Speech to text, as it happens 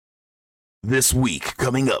This week,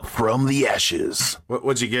 coming up from the ashes.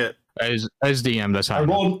 What'd you get? As DM, that's how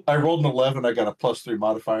I rolled an 11. I got a +3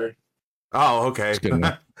 modifier. Oh, okay.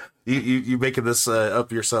 Good you making this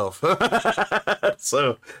up yourself?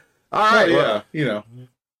 So, all right. Yeah, you know.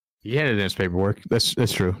 He handed in his paperwork. That's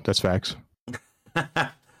true. That's facts. I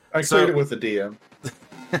cleared it with the DM.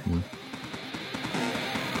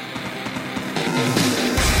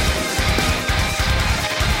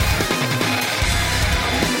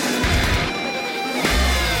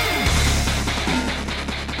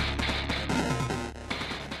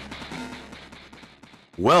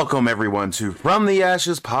 Welcome, everyone, to From the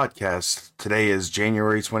Ashes podcast. Today is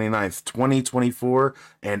January 29th, 2024,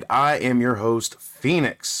 and I am your host,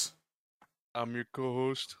 Phoenix. I'm your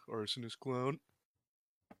co-host, Arsonist Clown.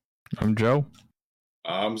 I'm Joe.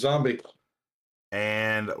 I'm Zombie.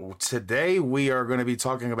 And today we are going to be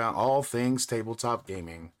talking about all things tabletop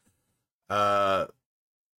gaming.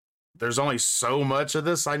 There's only so much of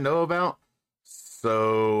this I know about,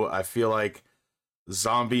 so I feel like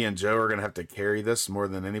Zombie and Joe are gonna have to carry this more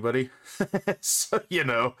than anybody. So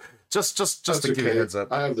just to give you a heads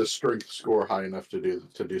up. I have the strength score high enough to do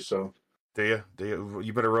so. Do you?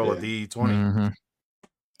 You better roll a D20. Mm-hmm.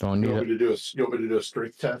 Don't need You it. want me to do a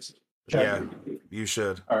strength test? Yeah, you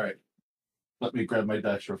should. All right. Let me grab my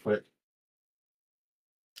dice real quick.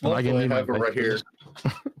 Well, I can Luckily, leave I have my it right here.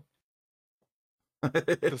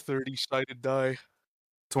 The 30-sided die.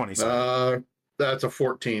 20. That's a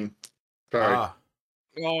 14. Sorry.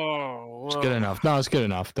 Oh, It's good enough. No, it's good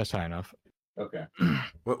enough. That's high enough. Okay.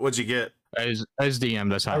 What'd you get? As DM,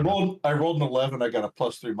 that's high I enough. rolled an 11. I got a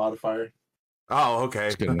 +3 modifier. Oh, okay.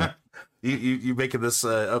 It's good enough. you making this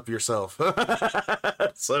up yourself.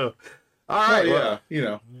 So, all right. Yeah, you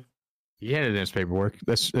know. He handed in his paperwork.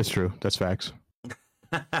 That's true. That's facts.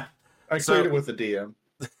 I cleared it with the DM.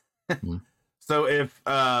 So if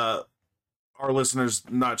our listeners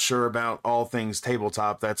not sure about all things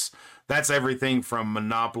tabletop, that's everything from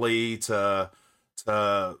Monopoly to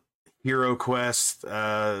Hero Quest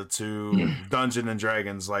to Dungeons and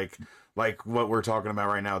Dragons, like what we're talking about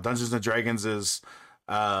right now. Dungeons and Dragons is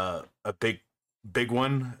a big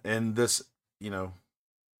one in this,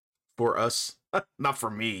 for us. Not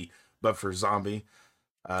for me, but for Zombie.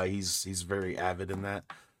 He's very avid in that.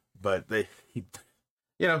 But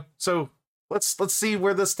so let's see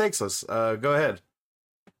where this takes us. Go ahead.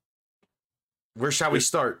 Where shall we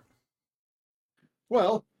start?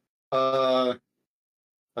 Well, I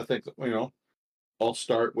think I'll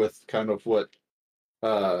start with kind of what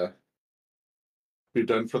we've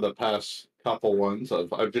done for the past couple ones.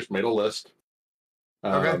 I've just made a list.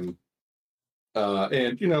 Okay.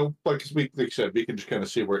 And like I said, we can just kind of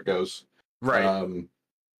see where it goes. Right.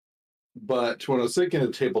 But when I was thinking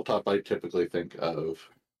of tabletop, I typically think of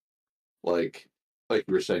like you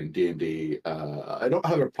were saying, D&D. I don't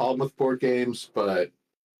have a problem with board games, but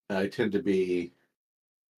I tend to be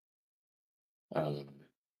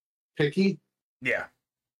picky. Yeah.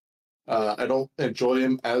 I don't enjoy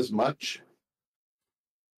them as much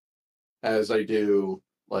as I do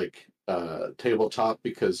like tabletop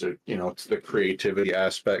because they're, it's the creativity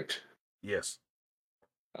aspect. Yes.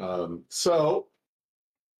 So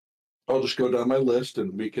I'll just go down my list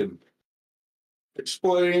and we can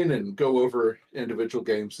explain and go over individual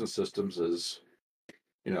games and systems as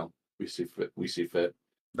we see fit.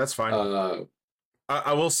 That's fine.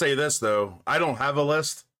 I will say this though, I don't have a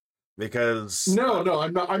list because no,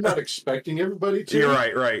 I'm not expecting everybody to. You're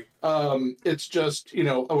right. It's just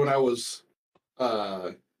when I was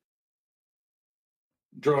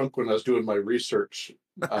drunk when I was doing my research.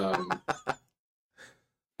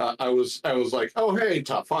 I was like, oh hey,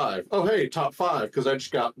 top 5. Oh hey, top 5, because I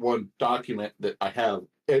just got one document that I have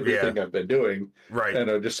everything I've been doing. Right. And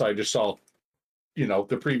I just saw,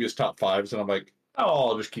 the previous top 5s, and I'm like, oh,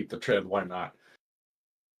 I'll just keep the trend. Why not?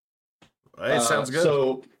 It sounds good.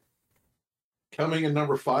 So coming in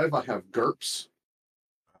number 5, I have GURPS.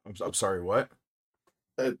 I'm sorry, what?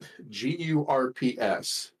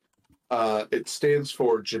 GURPS. It stands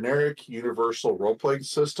for Generic Universal Role-Playing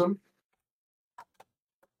System.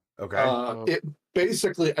 Okay. It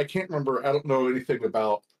basically, I can't remember. I don't know anything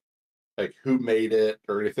about like who made it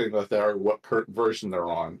or anything like that, or what current version they're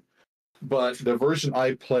on. But the version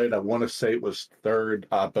I played, I want to say it was 3rd.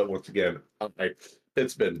 But once again,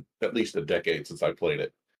 it's been at least a decade since I played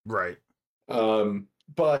it. Right.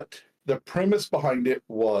 But the premise behind it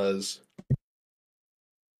was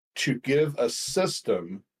to give a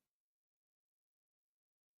system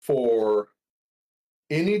for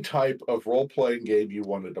any type of role-playing game you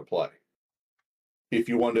wanted to play. If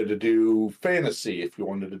you wanted to do fantasy, if you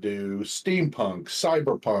wanted to do steampunk,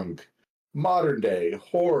 cyberpunk, modern day,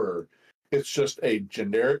 horror, It's just a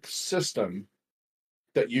generic system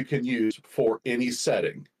that you can use for any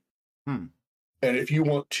setting. Hmm. And if you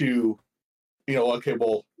want to, okay,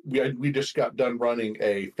 well, we just got done running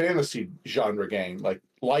a fantasy genre game like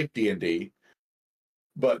D&D,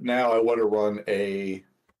 but now I want to run a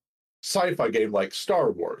sci-fi game like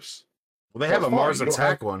Star Wars. Well, they have That's a fine. Mars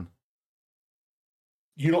Attack one.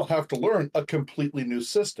 You don't have to learn a completely new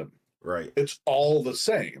system. Right. It's all the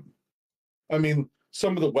same. I mean,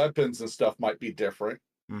 some of the weapons and stuff might be different,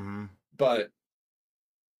 Mm-hmm. but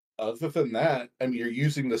other than that, I mean, you're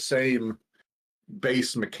using the same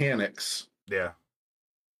base mechanics. Yeah.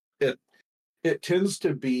 It tends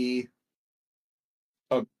to be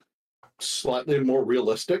a slightly more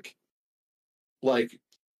realistic. Like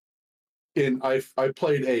I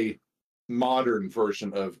played a modern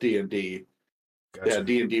version of D&D. Gotcha. Yeah,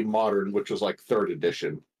 D&D Modern, which was like 3rd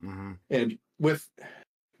edition. Mm-hmm. And with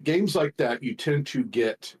games like that, you tend to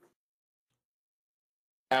get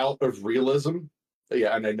out of realism.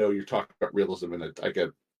 Yeah, and I know you're talking about realism in a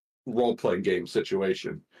role-playing game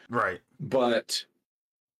situation. Right. But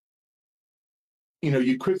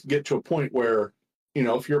you quickly get to a point where,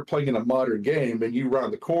 if you're playing in a modern game and you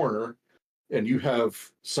round the corner and you have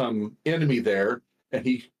some enemy there and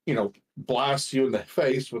he, blasts you in the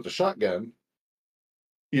face with a shotgun,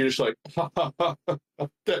 you're just like,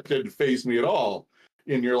 that didn't faze me at all.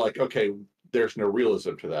 And you're like, okay, there's no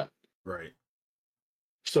realism to that. Right.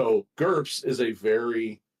 So GURPS is a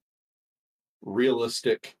very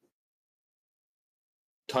realistic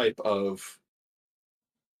type of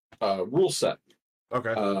rule set.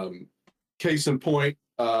 Okay. Case in point,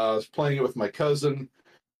 I was playing it with my cousin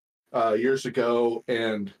years ago,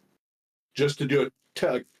 and just to do a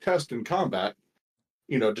test in combat,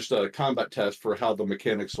 just a combat test for how the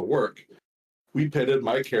mechanics will work, we pitted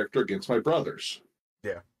my character against my brother's.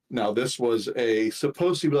 Yeah. Now, this was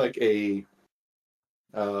supposed to be like a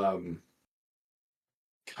kind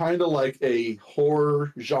of like a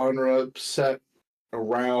horror genre set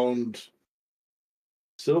around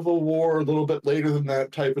Civil War, a little bit later than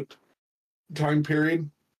that type of time period.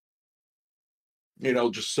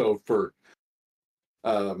 Just so for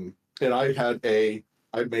and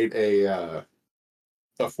I made a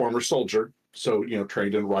former soldier, so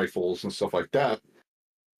trained in rifles and stuff like that.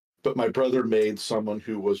 But my brother made someone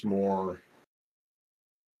who was more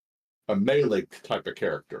a melee type of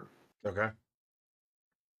character. Okay.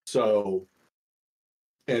 So,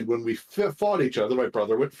 and when we fought each other, my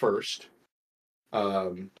brother went first.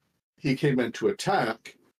 He came in to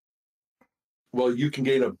attack. Well, you can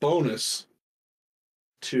gain a bonus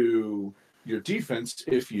to your defense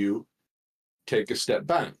if you take a step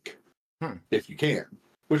back, if you can,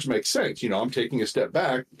 which makes sense. I'm taking a step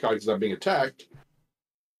back because I'm being attacked.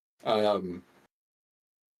 I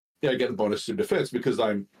get a bonus to defense because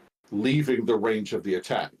I'm leaving the range of the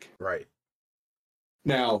attack. Right.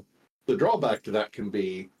 Now, the drawback to that can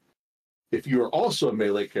be if you are also a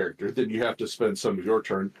melee character, then you have to spend some of your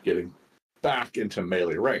turn getting back into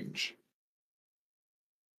melee range.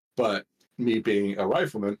 But me being a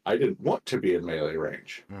rifleman, I didn't want to be in melee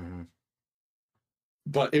range. Mm-hmm.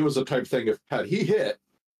 But it was the type of thing, if had he hit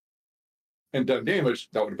and done damage,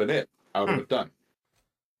 that would have been it. I would have been done.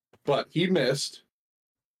 But he missed.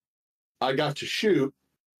 I got to shoot,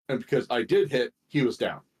 and because I did hit, he was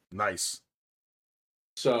down. Nice.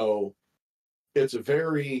 So it's a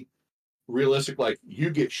very realistic, like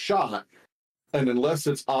you get shot, and unless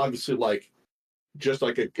it's obviously like just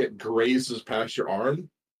like it grazes past your arm,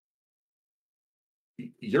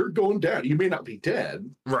 you're going down. You may not be dead,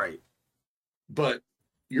 Right, but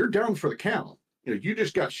you're down for the count. You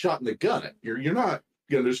just got shot in the gut. You're not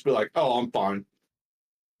gonna just be like, oh, I'm fine.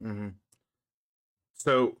 Mm-hmm.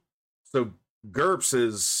 So GURPS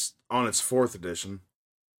is on its 4th edition.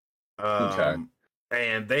 Okay.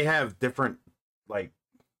 And they have different like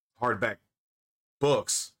hardback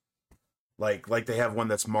books, like they have one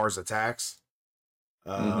that's Mars Attacks.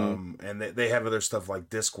 And they have other stuff like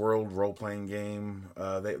Discworld role playing game.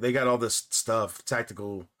 They got all this stuff,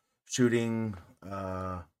 tactical shooting.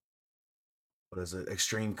 What is it?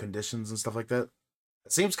 Extreme conditions and stuff like that.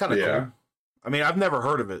 It seems kind of cool. I mean, I've never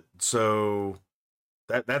heard of it, so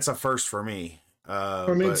that's a first for me.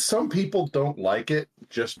 But some people don't like it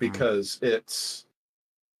just because it's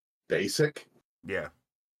basic. Yeah.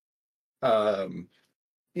 And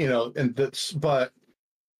that's, but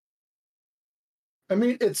I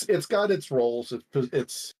mean, it's got its roles.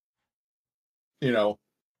 It's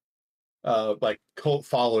like cult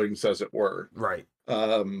followings, as it were. Right.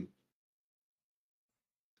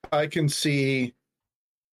 I can see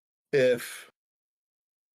if,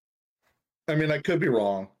 I mean, I could be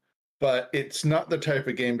wrong, but it's not the type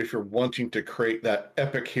of game if you're wanting to create that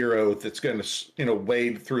epic hero that's going to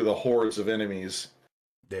wade through the hordes of enemies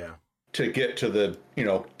Yeah. to get to the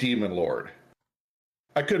demon lord.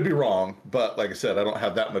 I could be wrong, but like I said, I don't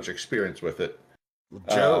have that much experience with it.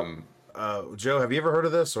 Joe, Joe, have you ever heard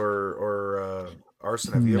of this, or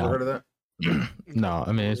Arson? Have you ever heard of that? No,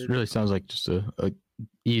 I mean it really sounds like just a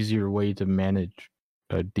easier way to manage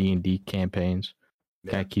D&D campaigns.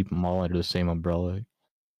 Yeah. Kind of keep them all under the same umbrella.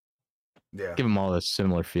 Yeah. Give them all a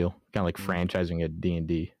similar feel, kind of like Mhm. franchising a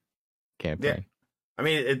D&D campaign. I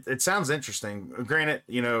mean, it sounds interesting. Granted,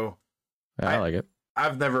 Yeah, I like it.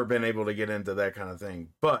 I've never been able to get into that kind of thing,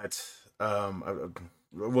 but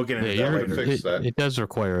we'll get into that later. Fix that. It does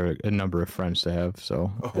require a number of friends to have,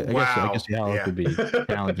 so Oh, I wow. guess yeah, Yeah. it could be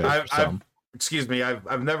challenging for some. Excuse me,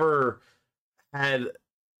 I've never had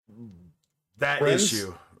that Friends?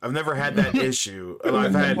 issue. I've never had that issue.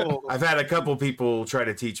 I've had a couple people try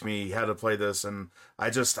to teach me how to play this, and I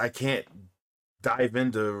can't dive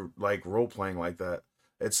into like role playing like that.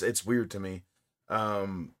 It's weird to me.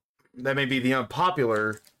 That may be the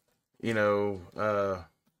unpopular, thing to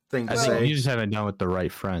I say. think you just haven't done with the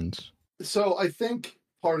right friends. So I think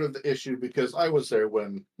part of the issue, because I was there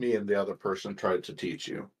when me and the other person tried to teach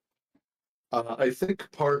you. I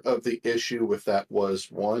think part of the issue with that was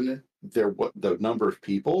the number of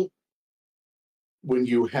people. When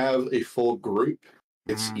you have a full group,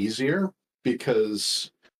 it's Mhm. easier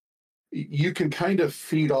because you can kind of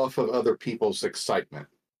feed off of other people's excitement.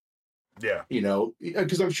 Yeah.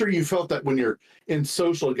 Because I'm sure you felt that when you're in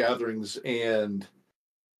social gatherings and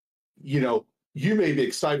you may be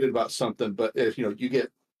excited about something, but if you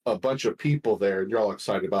get a bunch of people there and you're all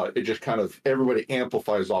excited about it, it just kind of everybody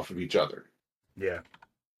amplifies off of each other. Yeah.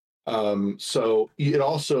 So it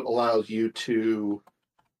also allows you to,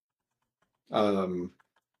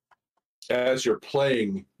 as you're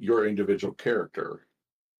playing your individual character,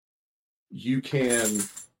 you can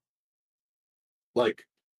like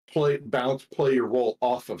play your role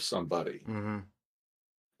off of somebody. Mm-hmm.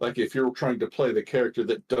 Like if you're trying to play the character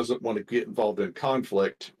that doesn't want to get involved in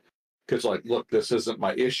conflict, because like, look, this isn't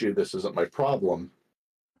my issue, this isn't my problem.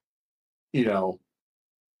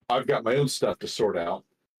 I've got my own stuff to sort out.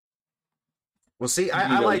 Well, see,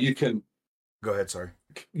 I like. You can Go ahead. Sorry.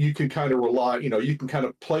 You can kind of rely. You can kind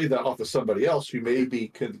of play that off of somebody else who maybe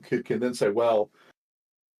can then say, well,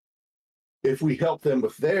 if we help them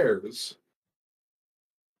with theirs,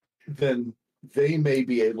 then they may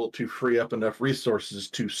be able to free up enough resources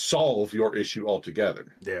to solve your issue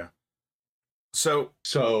altogether. Yeah. So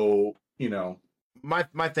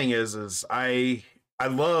my thing is I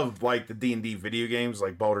love like the D&D video games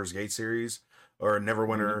like Baldur's Gate series or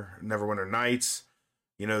Neverwinter Nights.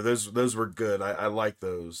 Those were good. I like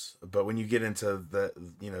those. But when you get into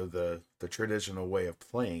the traditional way of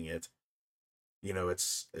playing it,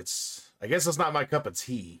 it's I guess it's not my cup of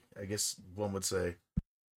tea, I guess one would say.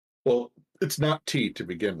 Well, it's not tea to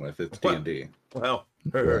begin with. It's D&D. Well,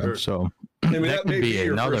 So I mean, that could be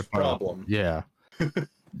your another first problem. Yeah.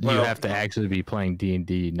 Well, you have to actually be playing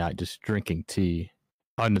D&D, not just drinking tea,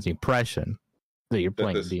 under the impression that you're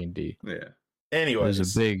playing D&D. Yeah. anyways,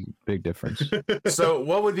 There's a big difference. So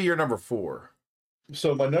what would be your number 4?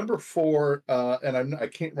 So my number 4, and I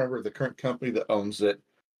can't remember the current company that owns it,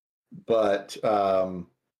 but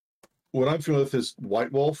what I'm familiar with is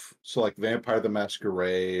White Wolf, so like Vampire the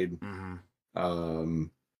Masquerade, Mm-hmm.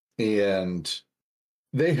 And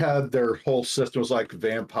they had their whole system was like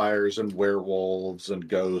vampires and werewolves and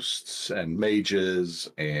ghosts and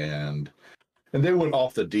mages and they went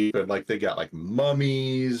off the deep end. Like they got like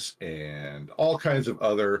mummies and all kinds of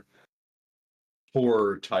other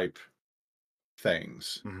horror type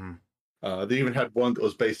things. Mm-hmm. They even had one that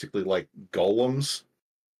was basically like golems.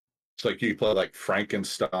 It's like you play like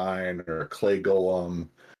Frankenstein or a clay golem.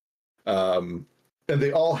 And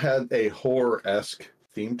they all had a horror-esque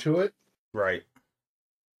theme to it. Right.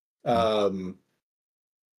 But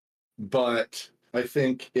I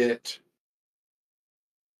think it's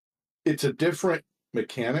a different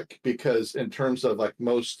mechanic because in terms of like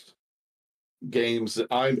most games that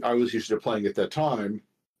I was used to playing at that time,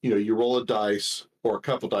 you roll a dice or a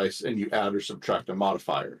couple dice and you add or subtract a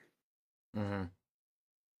modifier. Mm-hmm.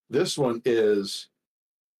 This one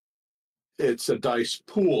it's a dice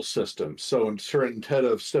pool system. So instead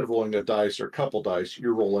of rolling a dice or a couple dice,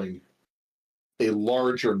 you're rolling a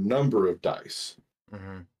larger number of dice.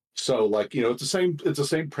 Mm-hmm. So like, it's the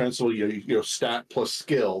same principle, stat plus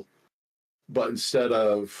skill, but instead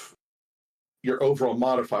of your overall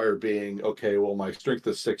modifier being, okay, well, my strength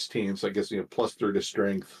is 16, so I guess plus 3 to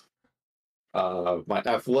strength. My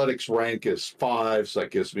athletics rank is 5, so that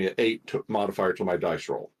gives me an 8 modifier to my dice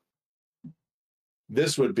roll.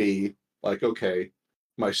 This would be like, okay,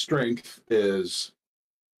 my strength is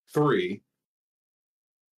 3.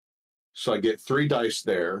 So I get 3 dice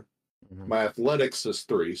there. Mhm. My athletics is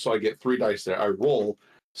 3. So I get 3 dice there. I roll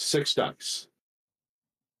 6 dice.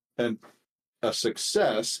 And a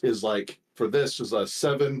success is like, for this is a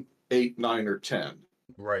 7, 8, 9, or 10.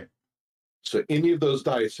 Right. So any of those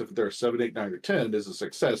dice, if they're 7, 8, 9, or 10, is a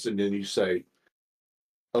success. And then you say,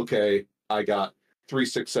 okay, I got 3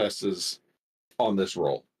 successes on this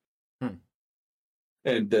roll.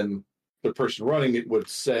 And then the person running it would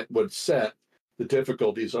set the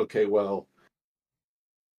difficulties. Okay, well,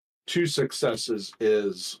 2 successes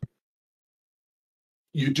is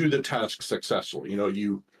you do the task successfully.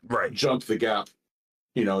 You Right. jump the gap,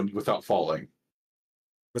 without falling.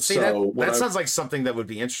 But see, So that sounds like something that would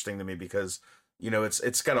be interesting to me because,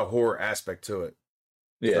 it's got a horror aspect to it.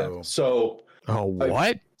 Yeah. So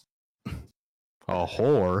what? A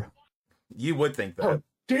whore? You would think that. how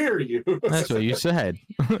dare you? That's what you said.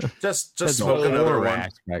 Just That's smoke the another horror one.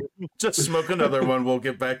 aspect. Just smoke another one. We'll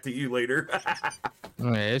get back to you later.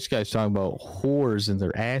 Okay, this guy's talking about whores and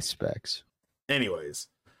their aspects. Anyways,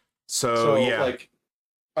 so yeah, like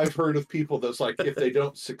I've heard of people that's like, if they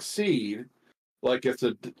don't succeed, like if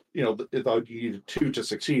if I need a 2 to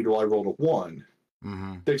succeed, well, I rolled a 1.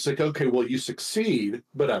 mm-hmm. It's like, okay, well, you succeed,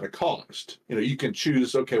 but at a cost. You can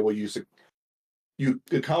choose. Okay, well, you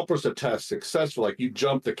accomplish a task successfully, like you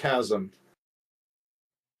jump the chasm,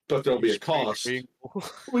 but there'll be a cost.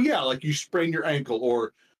 Well, yeah, like you sprain your ankle,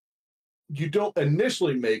 or you don't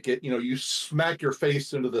initially make it. You smack your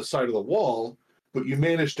face into the side of the wall, but you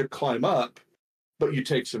manage to climb up, but you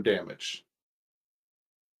take some damage.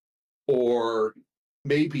 Or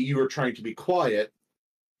maybe you were trying to be quiet,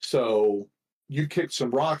 so you kicked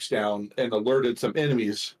some rocks down and alerted some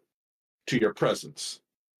enemies to your presence.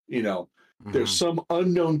 There's some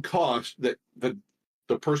unknown cost that the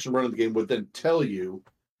person running the game would then tell you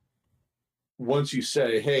once you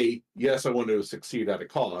say, hey, yes, I want to succeed at a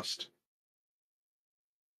cost.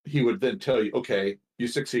 He would then tell you, okay, you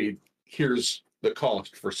succeed. Here's the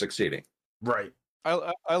cost for succeeding. Right.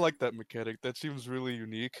 I like that mechanic. That seems really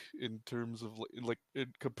unique in terms of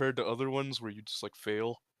compared to other ones where you just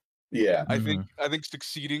fail. Yeah. I think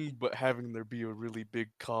succeeding, but having there be a really big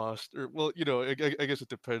cost, or I guess it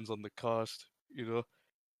depends on the cost,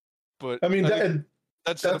 But I mean,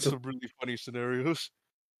 that's some really funny scenarios.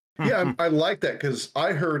 Yeah, I like that because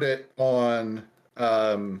I heard it on.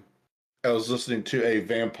 I was listening to a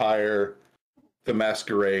Vampire the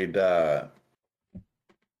Masquerade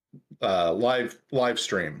live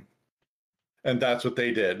stream, and that's what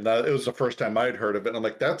they did. Now, it was the first time I'd heard of it. And I'm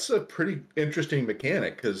like, that's a pretty interesting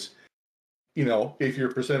mechanic because, if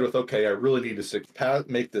you're presented with, okay, I really need to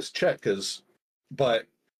make this check but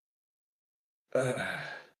I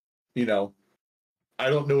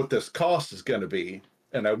don't know what this cost is going to be,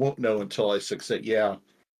 and I won't know until I succeed. Yeah,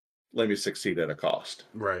 let me succeed at a cost.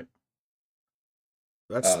 Right.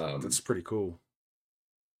 That's pretty cool.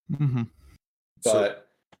 Mm-hmm. But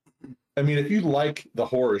I mean, if you like the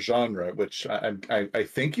horror genre, which I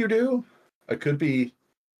think you do, I could be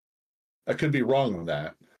wrong on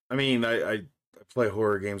that. I mean, I play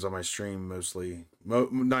horror games on my stream mostly,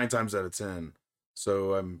 9 times out of 10.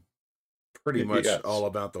 So I'm pretty much all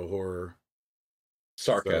about the horror.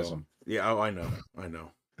 Sarcasm. So, yeah, I know.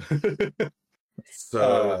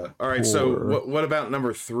 So, all right. So, what about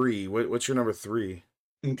number 3? What's your number 3?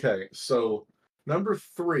 Okay, so number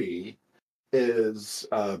 3 is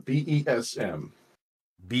BESM.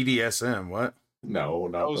 BDSM. What?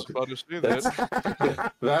 No. I was about to say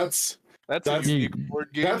that. That's a unique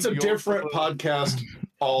board game. That's a different podcast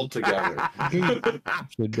altogether.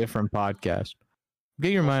 It's a different podcast.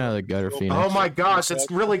 Get your mind out of the gutter, Phoenix. Oh my gosh, it's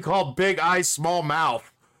really called Big Eyes Small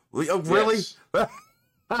Mouth. Really? Yes.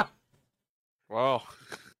 Wow.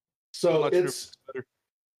 So it's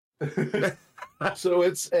it's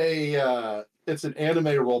an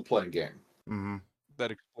anime role playing game. Mm-hmm.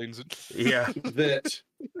 That explains it. Yeah.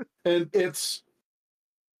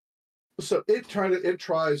 It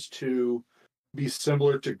tries to be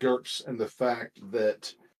similar to GURPS in the fact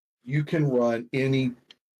that you can run any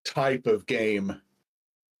type of game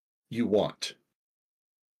you want.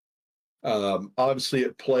 Obviously,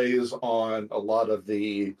 it plays on a lot of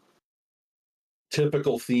the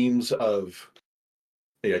typical themes of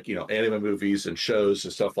anime movies and shows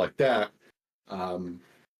and stuff like that.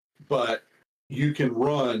 But you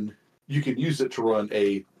can use it to run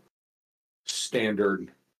a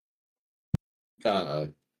standard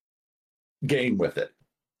game with it.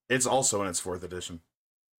 It's also in its 4th edition.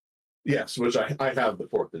 Yes, which I have the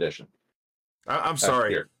 4th edition. I'm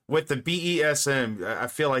sorry. Here. with the BESM, I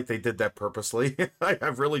feel like they did that purposely. I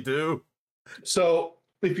really do. So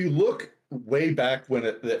if you look way back when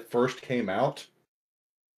it first came out,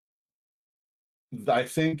 I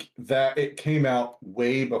think that it came out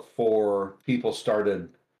way before people started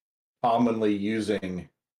commonly using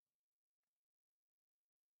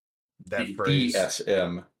That the phrase.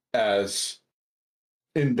 BSM as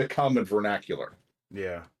in the common vernacular.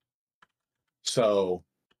 Yeah. So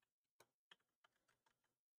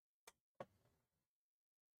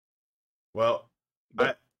Well,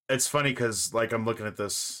 it's funny because like I'm looking at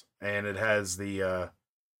this and it has the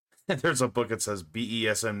there's a book that says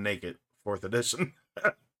BESM Naked 4th edition.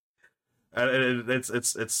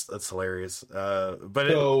 It's hilarious. But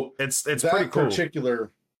so it's that pretty cool.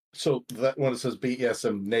 particular, so that when it says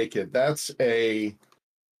BESM Naked, that's a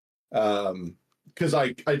because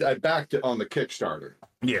I backed it on the Kickstarter.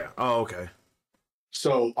 Yeah. Oh, okay.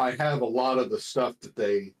 So I have a lot of the stuff that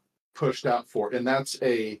they pushed out for, and that's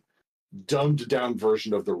a dumbed down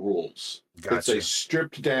version of the rules. Gotcha. It's a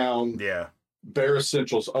stripped down, Yeah, bare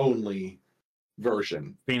essentials only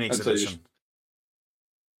version. Phoenix And so edition.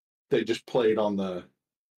 they just played on the,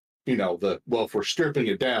 well, if we're stripping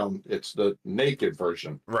it down, it's the naked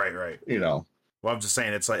version. Right. Well, I'm just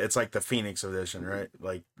saying it's like the Phoenix edition, right?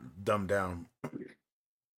 Like dumbed down.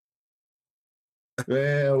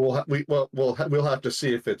 Yeah, we'll have to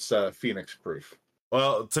see if it's Phoenix proof.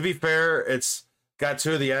 Well, to be fair, it's got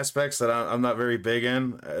two of the aspects that I'm not very big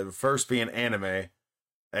in. First being anime,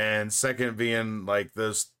 and second being like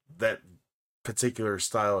that particular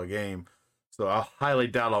style of game. So I highly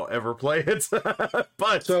doubt I'll ever play it.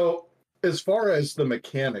 But so as far as the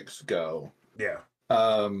mechanics go, yeah,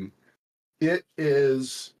 it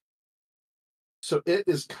is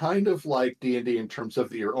kind of like D&D in terms of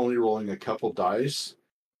that you're only rolling a couple dice,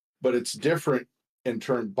 but it's different in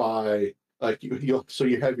turn by like you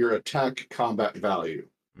have your attack combat value,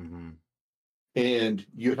 and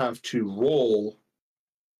you have to roll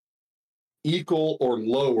equal or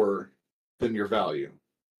lower than your value.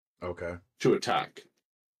 Okay. To attack.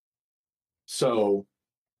 So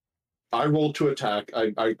I rolled to attack.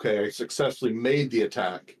 I successfully made the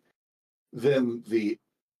attack. Then the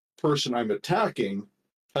person I'm attacking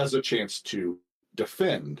has a chance to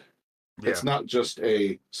defend. Yeah. It's not just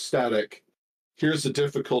a static, here's the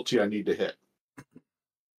difficulty I need to hit.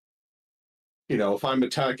 If I'm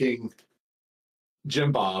attacking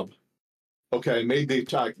Jim Bob, okay, I made the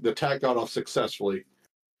attack got off successfully.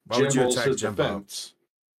 Why would you attack his Jim defense. Bob?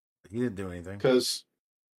 He didn't do anything. Because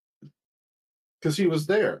he was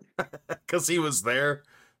there. Because he was there.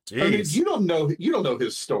 Jeez. I mean, you don't know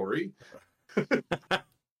his story.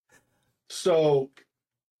 So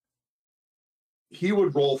he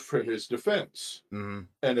would roll for his defense. Mm-hmm.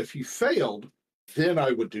 And if he failed, then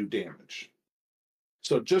I would do damage.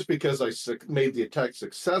 So just because I made the attack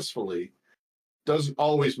successfully doesn't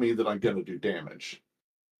always mean that I'm going to do damage.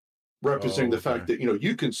 Representing the fact that,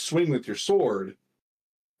 you can swing with your sword,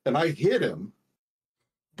 and I hit him,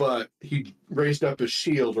 but he raised up his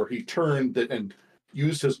shield or he turned and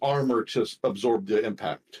used his armor to absorb the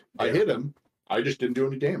impact. Yeah. I hit him. I just didn't do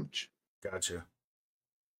any damage. Gotcha.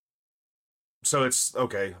 So it's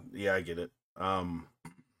okay. Yeah, I get it.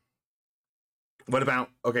 What about,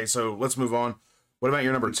 so let's move on. What about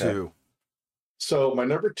your number two? So my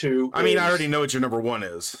number two I mean, I already know what your number one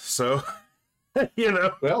is. So,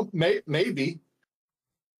 Well, maybe.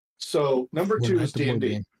 So number two is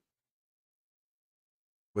D&D.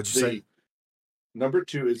 What'd you say? Number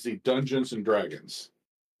two is the Dungeons and Dragons.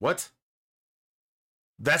 What?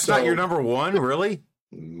 That's not your number one, really?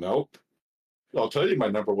 Nope. I'll tell you my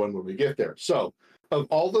number one when we get there. So, of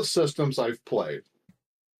all the systems I've played,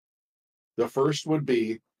 the first would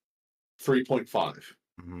be 3.5.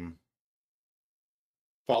 Mm-hmm.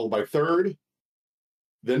 Followed by third,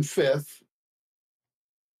 then fifth,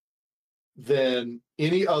 then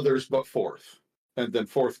any others but fourth, and then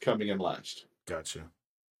fourth coming in last. Gotcha.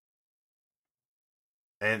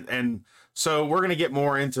 And so we're gonna get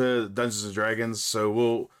more into Dungeons and Dragons,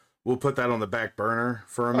 so we'll put that on the back burner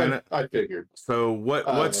for a minute. I figured. So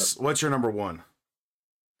what's your number one?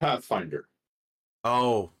 Pathfinder.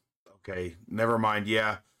 Oh, okay. Never mind.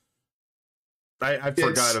 Yeah, I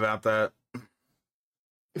forgot about that.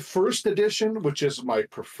 First edition, which is my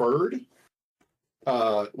preferred,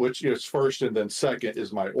 which is first and then second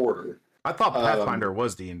is my order. I thought Pathfinder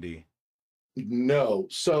was D&D. No,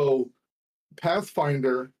 so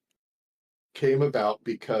Pathfinder came about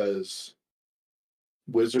because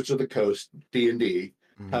Wizards of the Coast, D&D,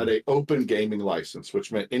 had an open gaming license,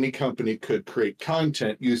 which meant any company could create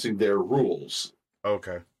content using their rules.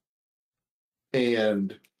 Okay.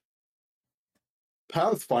 And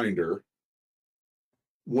Pathfinder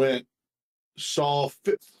saw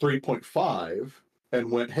 3.5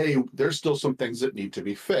 and went, hey, there's still some things that need to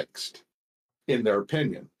be fixed, in their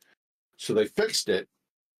opinion. So they fixed it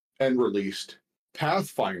and released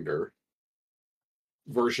Pathfinder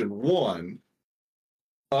version 1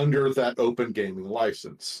 under that open gaming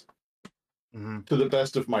license. Mm-hmm. To the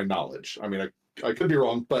best of my knowledge. I mean, I could be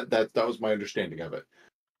wrong, but that was my understanding of it.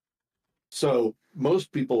 So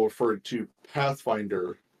most people refer to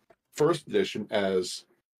Pathfinder First Edition as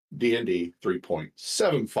D&D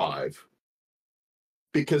 3.75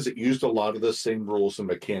 because it used a lot of the same rules and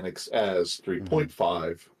mechanics as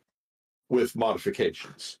 3.5 with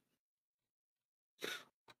modifications.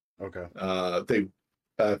 Okay. They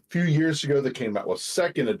a few years ago they came out with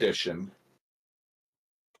Second Edition,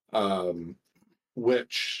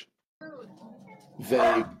 which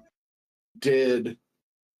they did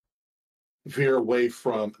veer away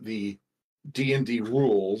from the D&D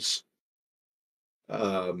rules,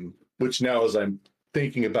 which now, as I'm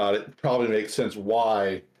thinking about it, probably makes sense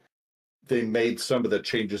why they made some of the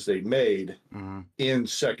changes they made in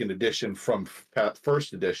Second Edition from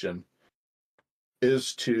First Edition,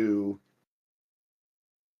 is to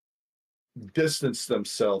distance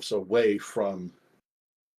themselves away from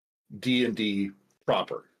D&D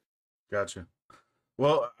proper. Gotcha.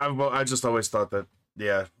 Well, I just always thought that,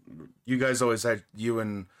 yeah, you guys always had, you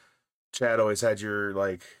and Chad always had your,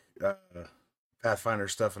 like, Pathfinder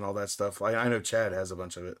stuff and all that stuff. Like, I know Chad has a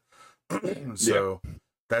bunch of it. So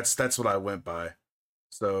that's what I went by.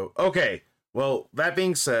 So, okay. Well, that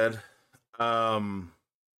being said, that's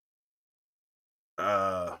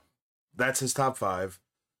his top 5.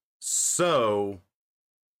 So,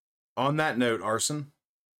 on that note, Arson.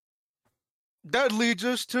 That leads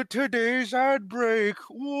us to today's ad break.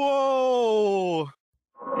 Whoa!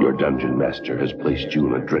 Your dungeon master has placed you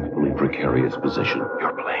in a dreadfully precarious position.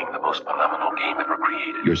 You're playing the most phenomenal game ever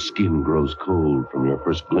created. Your skin grows cold from your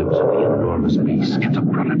first glimpse of the enormous beast. It's a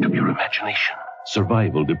product of your imagination.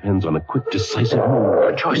 Survival depends on a quick, decisive move.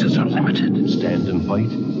 Your choices are limited. Stand and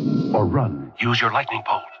fight, or run. Use your lightning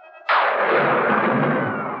bolt.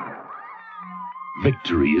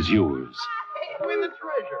 Victory is yours. Win the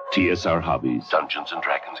treasure. TSR Hobbies, Dungeons and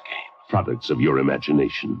Dragons game. Products of your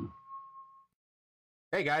imagination.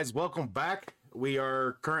 Hey guys, welcome back. We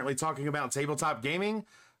are currently talking about tabletop gaming.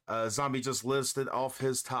 Zombie just listed off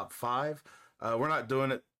his top 5. We're not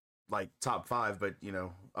doing it like top 5, but you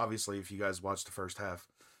know, obviously if you guys watched the first half,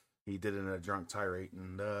 he did it in a drunk tirade,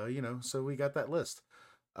 and you know, so we got that list.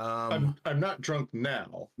 I'm not drunk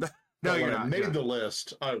now. No, you're when not. I made the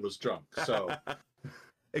list, I was drunk. So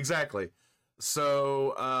exactly.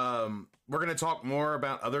 So we're gonna talk more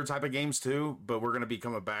about other type of games too, but we're gonna be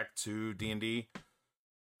coming back to D&D.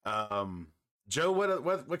 Joe,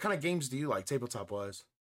 what kind of games do you like tabletop wise?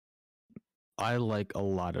 I like a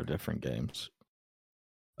lot of different games.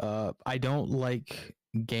 I don't like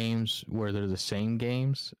games where they're the same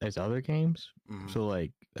games as other games. So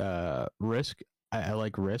like Risk, I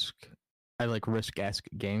like Risk. I like Risk-esque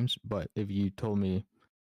games, but if you told me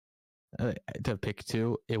to pick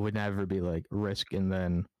 2, it would never be like Risk and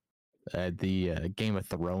then the Game of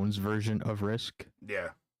Thrones version of Risk. Yeah.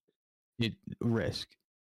 Risk.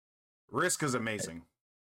 Risk is amazing.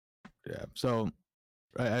 Yeah. So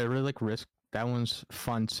I really like Risk. That one's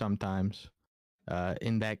fun sometimes.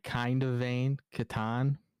 In that kind of vein,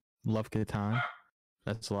 Catan. Love Catan.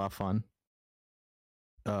 That's a lot of fun.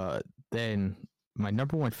 Then my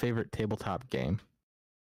number 1 favorite tabletop game,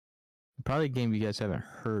 probably a game you guys haven't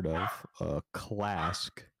heard of,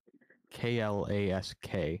 Klask. Klask.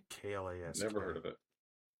 Klask. never heard of it.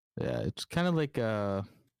 Yeah, it's kind of like I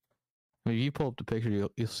mean, if you pull up the picture,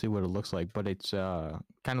 you'll see what it looks like. But it's kind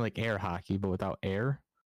of like air hockey, but without air.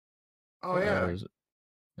 Oh yeah.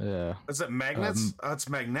 Yeah. Is it magnets? It's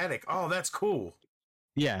magnetic. Oh, that's cool.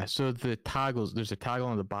 Yeah. So the toggles, there's a toggle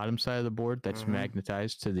on the bottom side of the board that's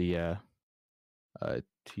magnetized to the to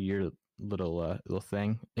your little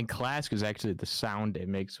thing. And Klask is actually the sound it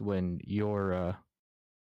makes when your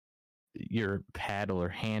paddle or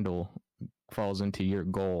handle falls into your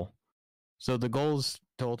goal. So the goal is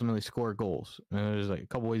to ultimately score goals. And there's like a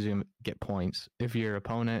couple ways you can get points. If your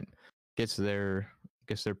opponent gets their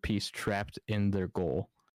piece trapped in their goal,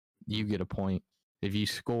 you get a point. If you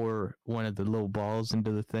score one of the little balls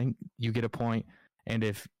into the thing, you get a point. And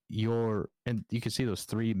if and you can see those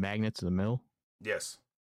 3 magnets in the middle. Yes.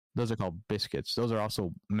 Those are called biscuits. Those are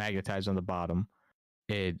also magnetized on the bottom.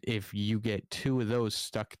 And if you get 2 of those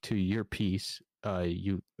stuck to your piece,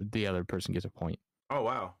 the other person gets a point. Oh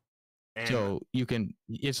wow. And so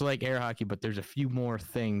it's like air hockey, but there's a few more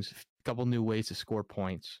things, a couple new ways to score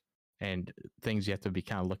points. and things you have to be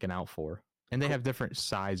kind of looking out for. And they have different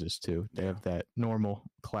sizes too. They have that normal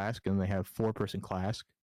clask, and they have 4-person clask.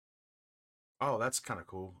 Oh, that's kind of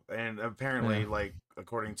cool. And apparently, like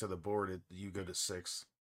according to the board, you go to 6.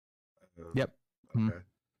 Yep. Okay.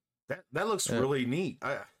 That looks really neat.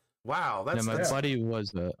 Wow, that's my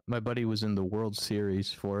buddy was in the World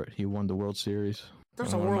Series for it. He won the World Series.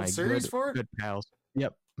 There's a World Series for it? Good pals.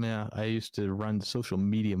 Yep. Yeah, I used to run the social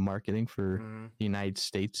media marketing for the United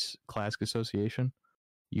States Clask Association,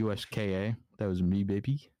 USKA. That was me,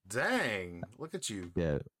 baby. Dang, look at you.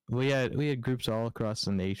 Yeah, we had groups all across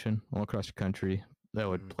the nation, all across the country that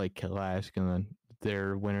would play Clask, and then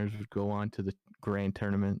their winners would go on to the grand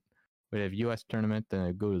tournament. We'd have U.S. tournament, then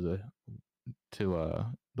I'd go to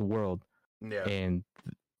the world. Yeah, and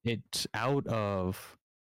it's out of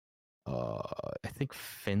I think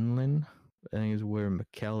Finland. I think is where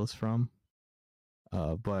Mikkel is from.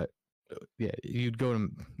 But yeah, you go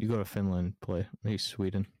to Finland, play maybe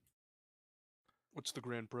Sweden. What's the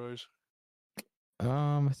grand prize?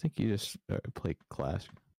 I think you just play Clask.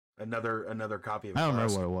 Another copy of. I don't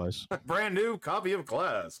Clask. remember what it was. Brand new copy of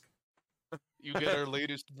Clask. You get our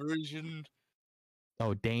latest version.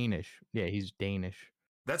 Oh, Danish. Yeah, he's Danish.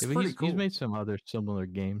 That's pretty cool. He's made some other similar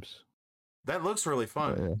games. That looks really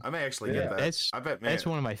fun. I may actually get that. I bet, man. That's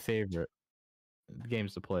one of my favorite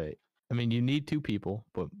games to play. I mean, you need 2 people,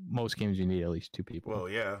 but most games you need at least 2 people. Well,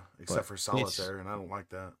 yeah, except for Solitaire, and I don't like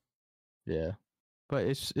that. Yeah, but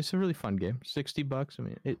it's a really fun game. $60. I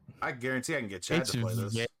mean, I guarantee I can get Chad to play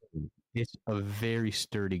this. It's a very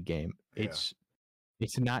sturdy game. Yeah.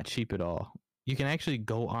 It's not cheap at all. You can actually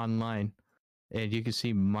go online, and you can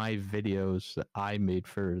see my videos that I made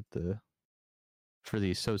for the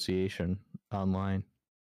association online.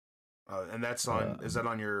 And that's on. Is that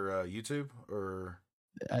on your YouTube or?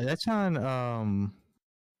 That's on.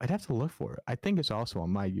 I'd have to look for it. I think it's also on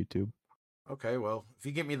my YouTube. Okay, well, if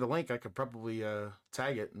you get me the link, I could probably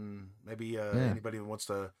tag it, and maybe anybody who wants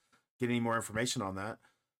to get any more information on that,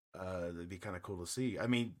 it'd be kind of cool to see. I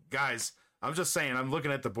mean, guys, I'm just saying, I'm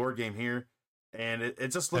looking at the board game here, and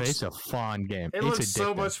it just looks. It's a fun game. It looks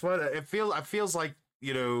so much fun. It feels like,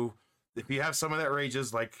 you know, if you have some of that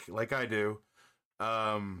rages like I do,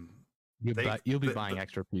 you'll be buying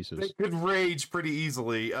extra pieces. They could rage pretty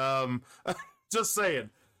easily. Just saying.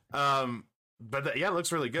 But yeah, it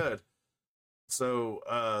looks really good. So,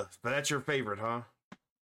 but that's your favorite, huh?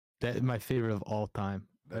 That's my favorite of all time.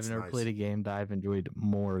 I've never played a game that I've enjoyed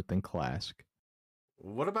more than Clask.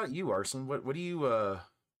 What about you, Arson? What do you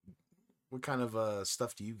what kind of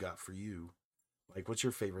stuff do you got for you? Like, what's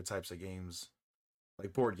your favorite types of games,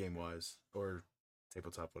 like board game wise or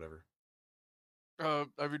tabletop, whatever? I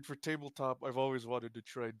mean, for tabletop, I've always wanted to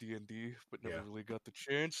try D&D, but never really got the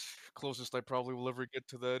chance. Closest I probably will ever get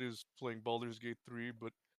to that is playing Baldur's Gate 3,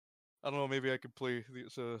 but I don't know, maybe I could play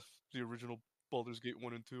the original Baldur's Gate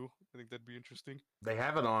 1 and 2. I think that'd be interesting. They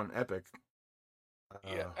have it on Epic.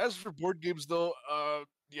 Yeah. As for board games, though,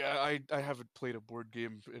 I haven't played a board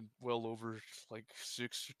game in well over like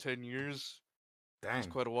 6 or 10 years. Dang, it's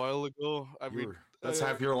quite a while ago. I mean, that's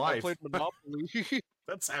half your life. I played Monopoly.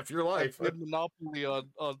 That's half your life. I played Monopoly on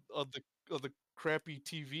the crappy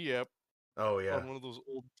TV app. Oh yeah, on one of those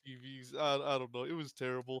old TVs. I don't know. It was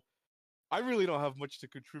terrible. I really don't have much to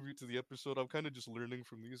contribute to the episode. I'm kind of just learning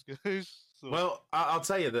from these guys. So. Well, I'll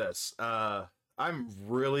tell you this. I'm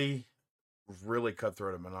really, really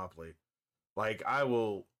cutthroat at Monopoly. Like, I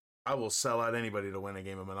will sell out anybody to win a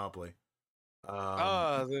game of Monopoly.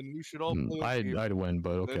 Then we should all play. I'd win,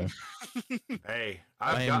 but okay. Hey,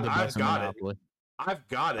 I've got it. I've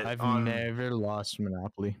got it. I've never lost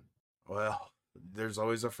Monopoly. Well, there's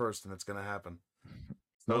always a first, and it's going to happen.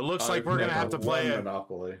 So it looks like we're gonna have to play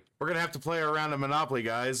Monopoly. We're gonna have to play a round of Monopoly,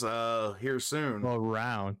 guys. Here soon.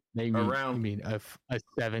 Well, maybe you mean a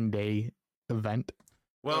 7-day event?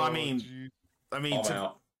 Well, I mean,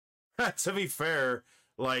 to be fair,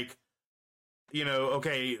 like, you know,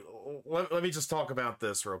 okay, let me just talk about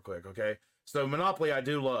this real quick, okay? So Monopoly, I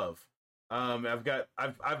do love.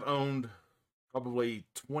 I've owned probably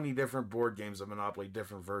 20 different board games of Monopoly,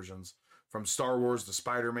 different versions, from Star Wars to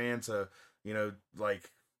Spider-Man to, you know, like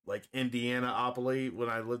Indianaopoly when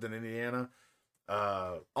I lived in Indiana,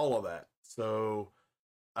 all of that. So,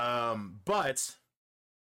 but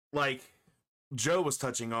like Joe was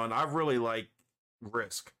touching on, I really like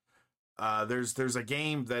Risk. There's a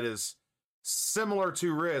game that is similar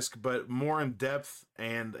to Risk, but more in depth,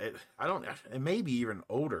 and it may be even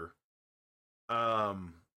older. But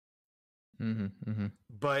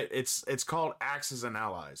it's called Axes and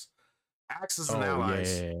Allies. Axes and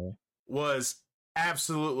Allies was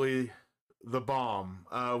absolutely the bomb.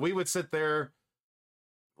 We would sit there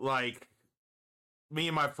like me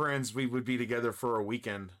and my friends, we would be together for a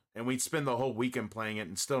weekend and we'd spend the whole weekend playing it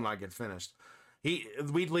and still not get finished.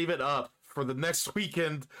 We'd leave it up for the next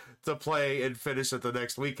weekend to play and finish it the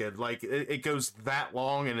next weekend. Like it goes that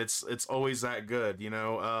long and it's always that good, you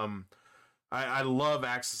know. I love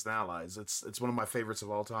Axis and Allies. It's one of my favorites of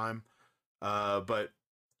all time. But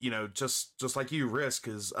you know, just like you, Risk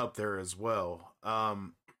is up there as well.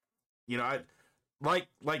 You know, I like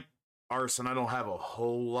Arson. I don't have a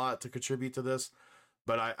whole lot to contribute to this,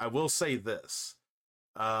 but I will say this.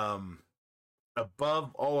 Above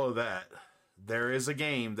all of that, there is a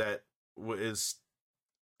game that is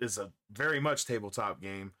a very much tabletop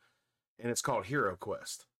game, and it's called Hero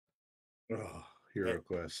Quest. Oh, Hero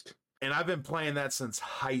Quest. And I've been playing that since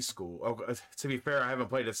high school. Oh, to be fair, I haven't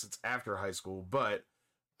played it since after high school, but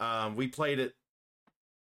we played it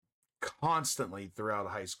constantly throughout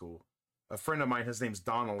high school. A friend of mine, his name's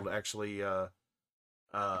Donald, actually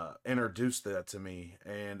introduced that to me,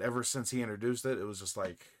 and ever since he introduced it, it was just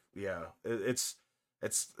like, yeah, it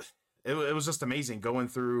was just amazing going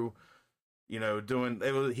through, you know, doing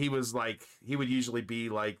it. He would usually be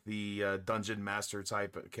like the dungeon master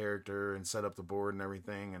type of character and set up the board and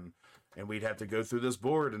everything, and we'd have to go through this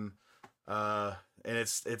board and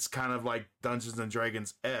it's kind of like Dungeons and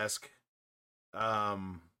Dragons esque,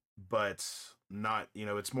 but not, you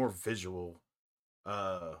know, it's more visual,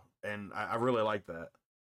 and I really like that.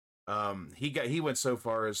 He went so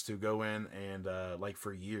far as to go in and like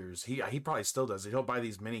for years he probably still does it. He'll buy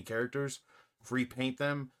these mini characters, repaint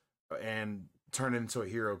them, and turn it into a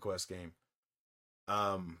Hero Quest game.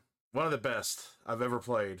 One of the best I've ever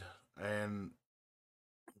played, and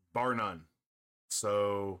bar none.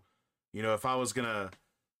 So, you know, if I was gonna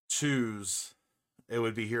choose, it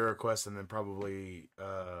would be Hero Quest, and then probably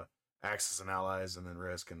Axis and Allies, and then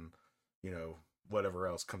Risk, and you know, whatever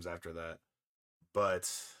else comes after that. But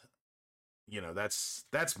you know, that's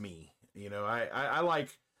me. You know,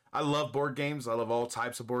 I love board games. I love all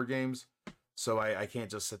types of board games. So I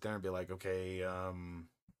can't just sit there and be like, okay,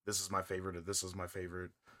 this is my favorite or this is my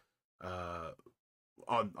favorite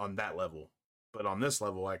on that level. But on this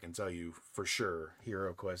level, I can tell you for sure,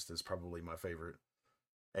 Hero Quest is probably my favorite.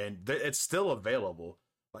 And it's still available.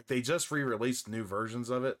 Like they just re-released new versions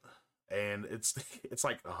of it, and it's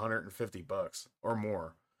like $150 or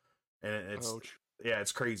more. And it's Ouch. yeah,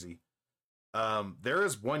 it's crazy. There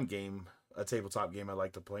is one game, a tabletop game I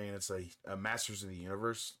like to play, and it's a Masters of the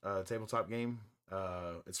Universe tabletop game.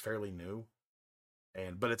 It's fairly new,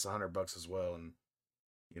 but it's $100 as well. And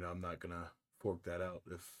you know, I'm not gonna fork that out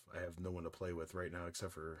if I have no one to play with right now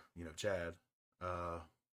except for, you know, Chad.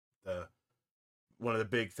 The one of the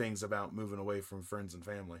big things about moving away from friends and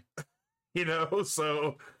family, you know.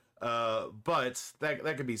 So, but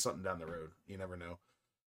that could be something down the road. You never know.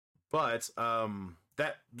 But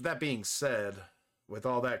that being said, with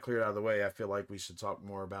all that cleared out of the way, I feel like we should talk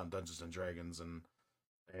more about Dungeons and Dragons and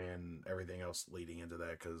everything else leading into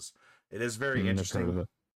that, because it is very interesting.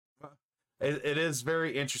 It is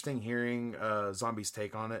very interesting hearing Zombie's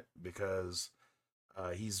take on it, because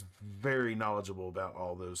he's very knowledgeable about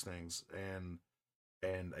all those things, and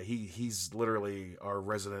he's literally our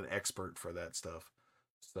resident expert for that stuff.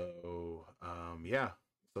 So yeah,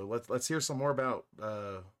 so let's hear some more about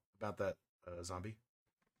that, Zombie.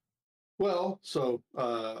 Well, so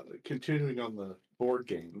continuing on the board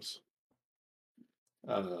games,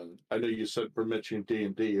 I know you said we're mentioning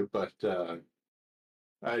D&D, but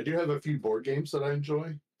I do have a few board games that I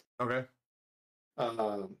enjoy. Okay.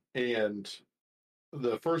 And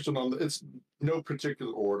the first one it's no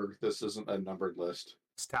particular order. This isn't a numbered list.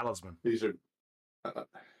 It's Talisman. These are.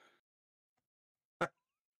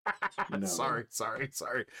 No. Sorry.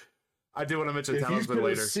 I do want to mention if Talisman you could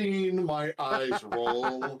later. have seen my eyes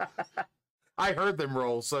roll. I heard them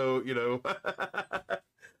roll, so you know.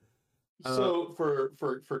 So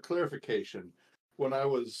for clarification, when I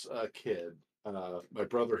was a kid, my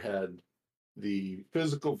brother had the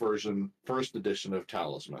physical version, first edition of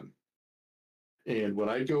Talisman. And when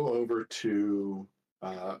I go over to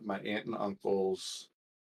my aunt and uncle's,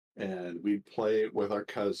 and we'd play it with our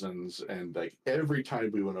cousins, and like every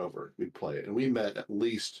time we went over, we'd play it. And we met at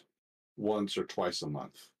least once or twice a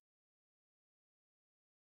month.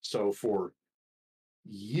 So for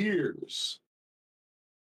years,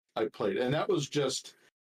 I played, and that was just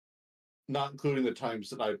not including the times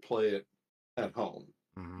that I'd play it at home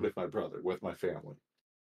with my brother, with my family.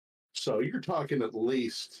 So you're talking at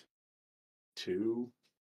least 2-3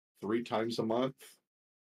 times a month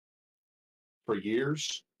for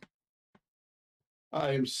years.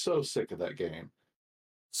 I am so sick of that game.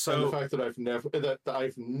 So and the fact that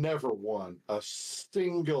I've never won a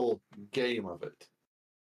single game of it.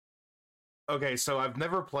 Okay, so I've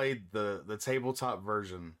never played the tabletop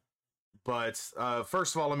version, but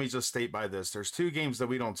first of all, let me just state by this: there's two games that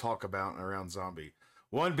we don't talk about around Zombie.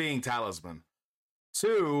 One being Talisman,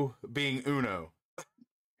 two being Uno.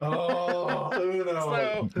 Oh, Uno.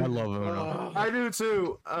 So I love Uno. I do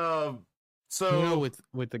too. So Uno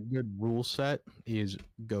with a good rule set is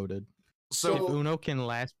goaded. so If Uno can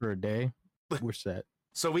last for a day, we're set.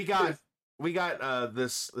 so we got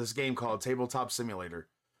this game called Tabletop Simulator,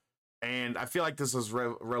 and I feel like this is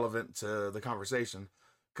relevant to the conversation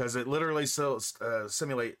because it literally simulates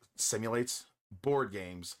board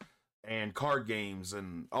games and card games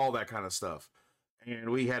and all that kind of stuff. And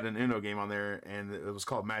we had an Uno game on there, and it was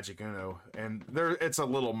called Magic Uno, and it's a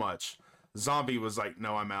little much. Zombie was like,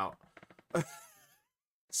 "No, I'm out." I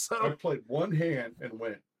So played one hand and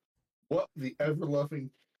went, "What the ever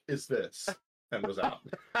loving is this?" and was out.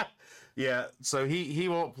 yeah, so he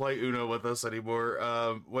won't play Uno with us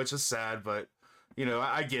anymore, which is sad, but you know,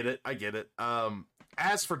 I get it. I get it.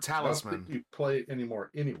 As for I don't Talisman, think you play it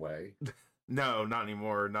anymore anyway. no, not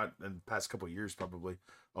anymore. Not in the past couple of years, probably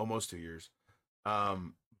almost 2 years.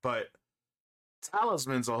 But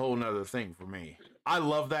Talisman's a whole nother thing for me. I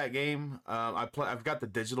love that game. I've got the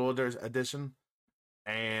digital edition,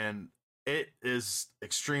 and it is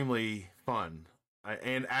extremely fun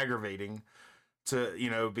and aggravating to, you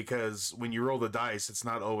know, because when you roll the dice, it's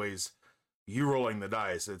not always you rolling the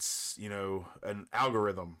dice. It's, you know, an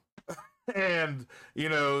algorithm. And, you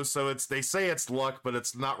know, so they say it's luck, but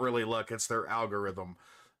it's not really luck. It's their algorithm.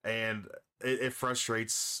 And it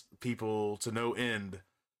frustrates people to no end.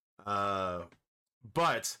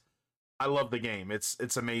 But I love the game.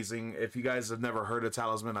 It's amazing. If you guys have never heard of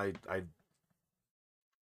Talisman, I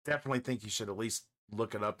definitely think you should at least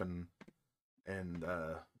look it up and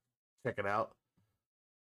check it out.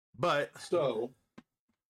 But So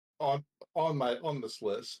on this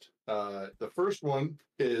list, the first one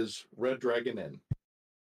is Red Dragon Inn.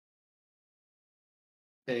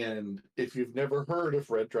 And if you've never heard of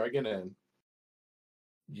Red Dragon Inn,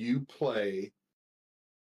 you play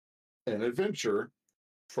an adventure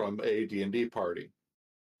from a D&D party.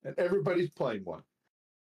 And everybody's playing one.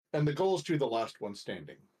 And the goal is to be the last one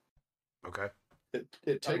standing. okay.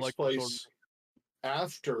 It takes place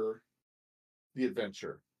after the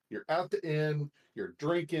adventure. You're at the inn, you're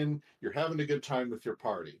drinking, you're having a good time with your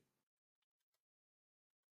party.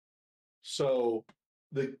 So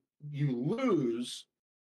you lose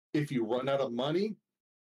if you run out of money,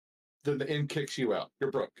 then the inn kicks you out.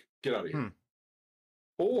 You're broke. Get out of here.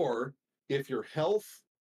 Or if your health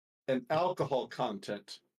and alcohol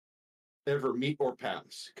content ever meet or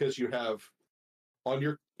pass, because you have on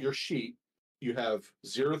your sheet, you have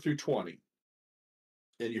 0 through 20,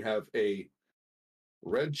 and you have a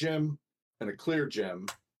red gem and a clear gem.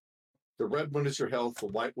 The red one is your health, the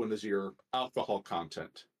white one is your alcohol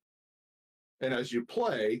content. And as you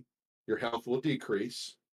play, your health will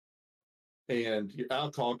decrease and your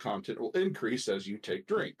alcohol content will increase as you take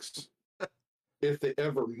drinks. If they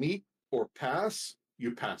ever meet or pass,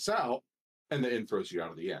 you pass out and the inn throws you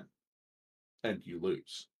out of the inn and you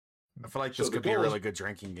lose. I feel like this could be a really good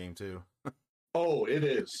drinking game too. Oh, it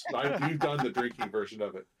is. You've done the drinking version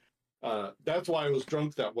of it. That's why I was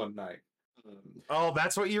drunk that one night. Oh,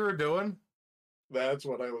 that's what you were doing? That's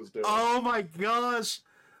what I was doing. Oh my gosh.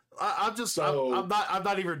 I'm just So, I'm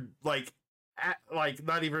not even like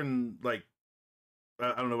not even like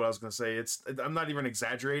I don't know what I was gonna say. I'm not even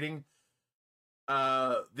exaggerating.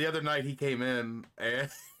 The other night he came in and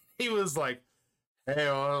he was like, "Hey,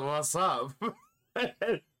 what's up?"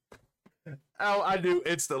 Oh, I knew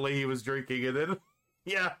instantly he was drinking, and then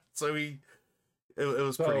yeah, so it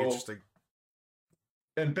was pretty interesting.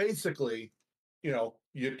 And basically, you're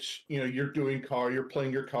you're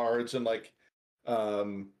playing your cards, and like,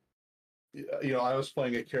 I was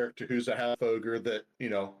playing a character who's a half ogre that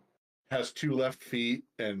has 2 left feet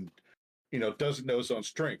and doesn't know his own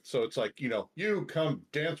strength. So it's like, you come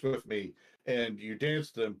dance with me, and you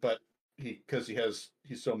dance them, but because he's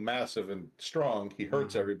so massive and strong, he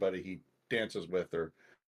hurts everybody he dances with or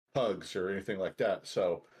hugs or anything like that.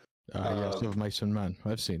 So yes, of Mice and Men.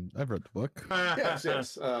 I've read the book.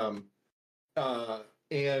 yes.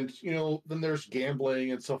 And then there's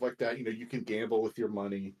gambling and stuff like that. You can gamble with your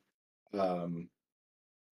money. But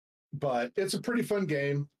it's a pretty fun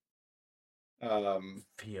game.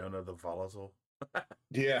 Fiona the Volatile.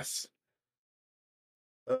 Yes.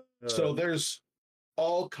 So there's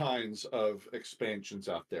all kinds of expansions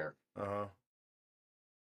out there.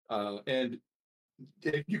 And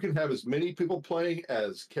you can have as many people playing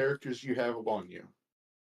as characters you have on you.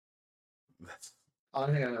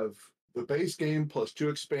 I have the base game plus 2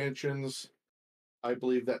 expansions. I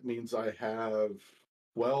believe that means I have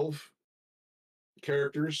 12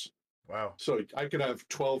 characters. Wow. So I could have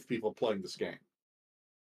 12 people playing this game.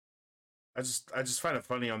 I just find it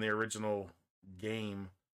funny on the original game,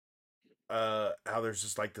 how there's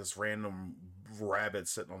just like this random rabbit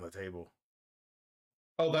sitting on the table.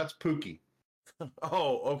 Oh, that's Pookie.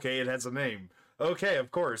 Oh, okay, it has a name. Okay, of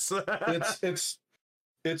course.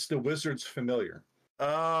 It's the wizard's familiar.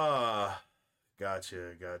 Ah,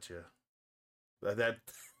 gotcha.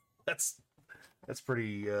 That's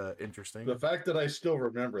pretty interesting. The fact that I still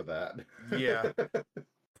remember that. Yeah.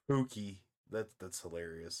 Pookie. That's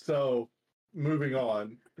hilarious. So, moving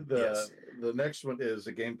on, Yes. the next one is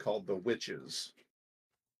a game called The Witches.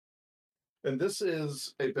 And this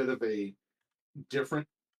is a bit of a different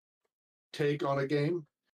take on a game.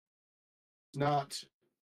 Not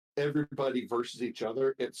everybody versus each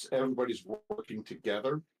other. It's everybody's working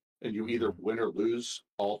together, and you either win or lose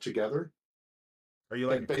all together. Are you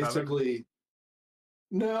like And basically,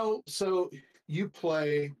 no. So you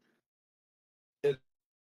play in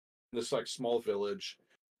this like small village,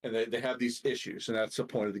 and they have these issues, and that's the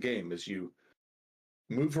point of the game: is you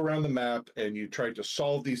move around the map and you try to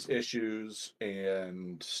solve these issues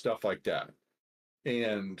and stuff like that.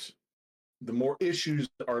 And the more issues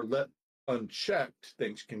are let unchecked,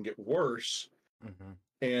 things can get worse. Mm-hmm.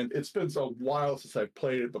 And it's been a while since I've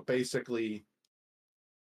played it, but basically,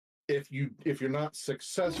 if you're not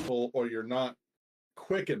successful or you're not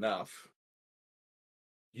quick enough,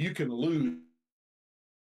 you can lose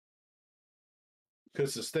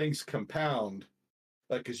because as things compound,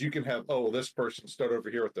 like because you can have, oh, well, this person started over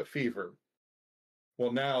here with a fever.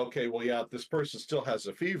 Well, now, okay, well, yeah, this person still has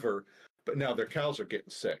a fever, but now their cows are getting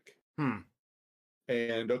sick.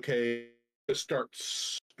 And okay, it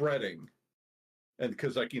starts spreading. And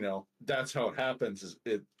because, like, that's how it happens, is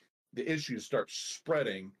the issues start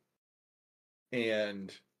spreading.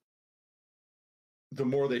 And the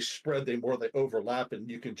more they spread, the more they overlap, and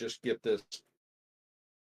you can just get this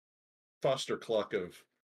clustercluck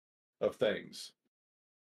of things.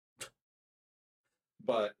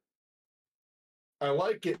 But I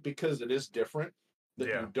like it because it is different. That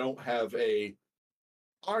you don't have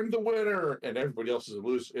I'm the winner and everybody else is a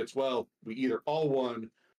loser. It's, well, we either all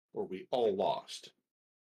won or we all lost.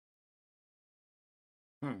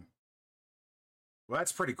 Well,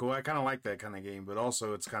 that's pretty cool. I kind of like that kind of game, but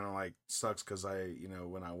also it's kind of like sucks because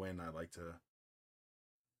when I win, I like to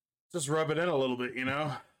just rub it in a little bit,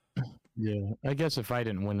 Yeah, I guess if I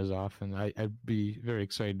didn't win as often, I'd be very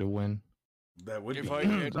excited to win. That would If be I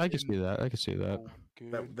you. get I can see that. I can see that.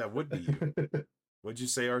 That would be you. What'd you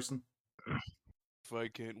say, Arson? If I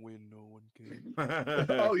can't win, no one can.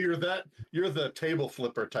 Oh, you're the table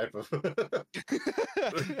flipper type of.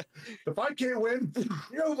 If I can't win,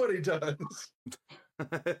 nobody does.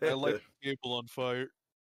 I like the table on fire.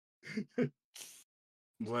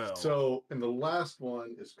 Well, so, and the last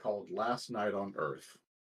one is called Last Night on Earth.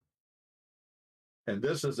 And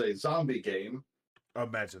this is a zombie game.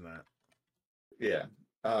 imagine that. Yeah.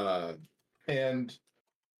 And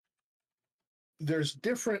there's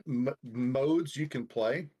different modes you can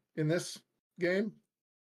play in this game.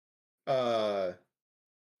 The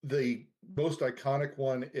most iconic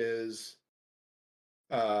one is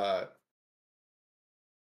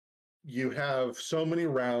you have so many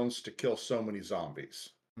rounds to kill so many zombies.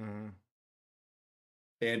 Mm-hmm.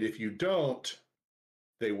 And if you don't,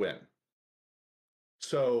 they win.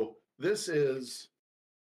 So this is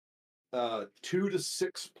 2 to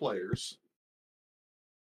 6 players.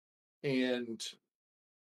 And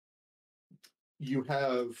you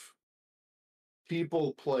have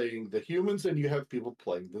people playing the humans and you have people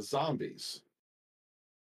playing the zombies.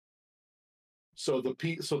 So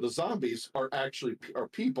the zombies are actually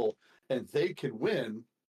people, and they can win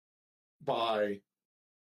by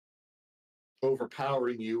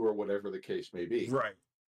overpowering you or whatever the case may be. Right.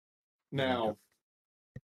 Now,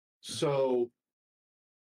 so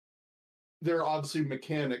there are obviously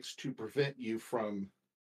mechanics to prevent you from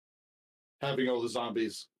having all the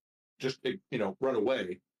zombies just, run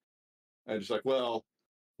away. And just like, well,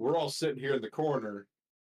 we're all sitting here in the corner,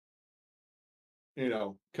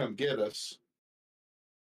 come get us.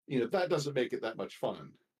 That doesn't make it that much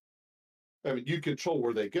fun. I mean, you control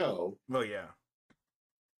where they go. Well, yeah.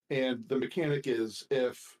 And the mechanic is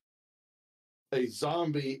if a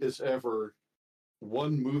zombie is ever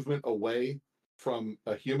one movement away from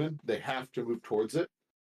a human, they have to move towards it,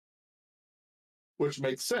 which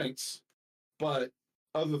makes sense. But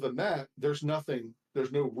other than that, there's no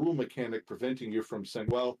rule mechanic preventing you from saying,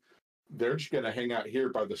 well, they're just going to hang out here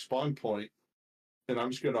by the spawn point, and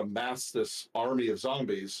I'm just going to amass this army of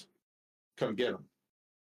zombies. Come get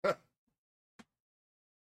them.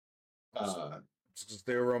 Just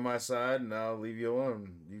stay over on my side, and I'll leave you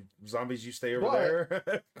alone. You zombies, you stay over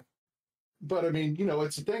there. But I mean,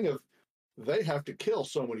 it's a thing of they have to kill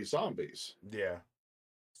so many zombies. Yeah.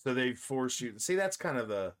 So they force you. See, that's kind of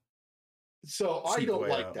the. So I don't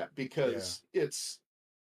like that because it's.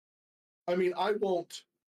 I mean, I won't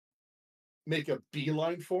make a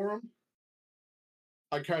beeline for them.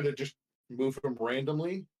 I kind of just move them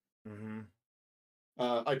randomly. Mm-hmm.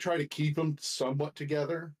 I try to keep them somewhat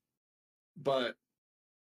together, but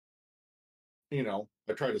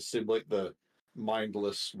I try to simulate the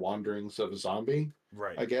mindless wanderings of a zombie,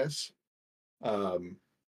 right? I guess. But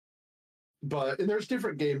and there's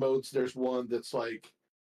different game modes. There's one that's like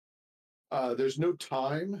there's no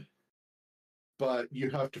time, but you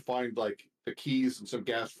have to find like the keys and some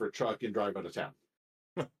gas for a truck and drive out of town.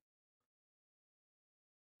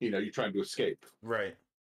 You're trying to escape. Right.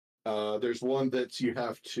 There's one that's you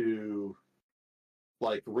have to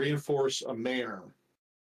like reinforce a manor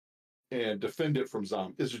and defend it from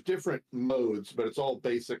zombies. There's different modes, but it's all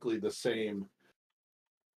basically the same.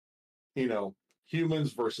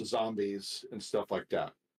 Humans versus zombies and stuff like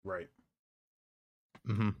that. Right.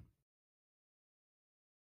 Mm-hmm.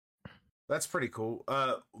 That's pretty cool.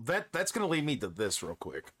 That's gonna lead me to this real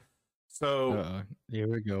quick. So here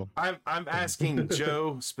we go. I'm asking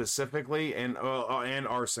Joe specifically and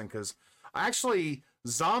Arson because actually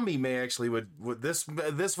zombie may actually would this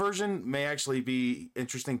version may actually be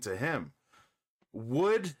interesting to him.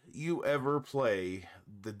 Would you ever play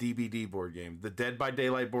the DBD board game, the Dead by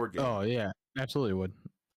Daylight board game? Oh yeah, absolutely would.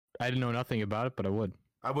 I didn't know nothing about it, but I would.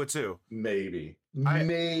 I would too. Maybe. I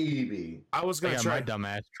was gonna try my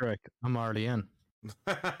dumbass trick. I'm already in.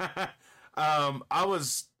 I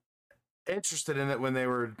was interested in it when they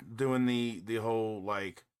were doing the whole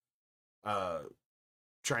like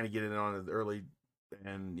trying to get it on early,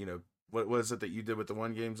 and what was it that you did with the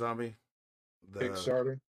one game zombie?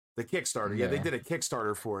 Kickstarter. The Kickstarter. Yeah, they did a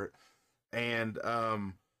Kickstarter for it. And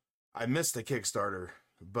I missed the Kickstarter,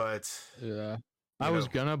 but yeah. I was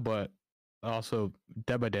gonna, but also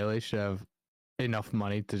Dead by Daylight should have enough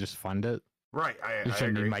money to just fund it. Right. I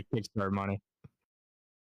shouldn't agree. need my Kickstarter money.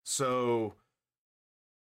 So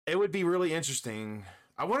it would be really interesting.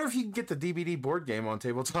 I wonder if you can get the DBD board game on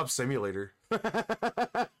Tabletop Simulator.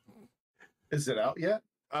 Is it out yet?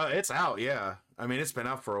 It's out, yeah. I mean, it's been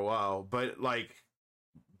out for a while, but like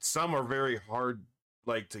some are very hard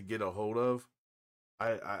like to get a hold of.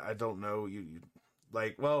 I don't know. You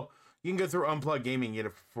like, well, you can go through Unplugged Gaming and get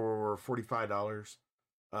it for $45.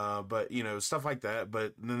 But stuff like that.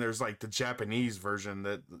 But then there's like the Japanese version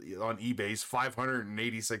that on eBay's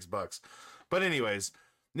 $586. But anyways,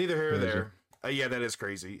 neither here or there. Yeah, that is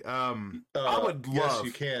crazy. I would love. Yes,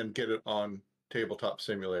 you can get it on Tabletop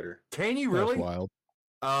Simulator. Can you really? That's wild.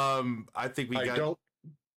 I think we got.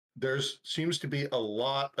 There's seems to be a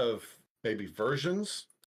lot of maybe versions.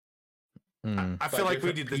 I feel like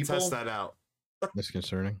we need to test that out. That's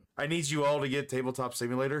concerning. I need you all to get Tabletop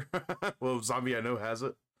Simulator. Well, Zombie I know has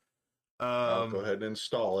it. I'll go ahead and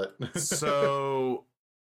install it. So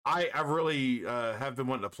I really have been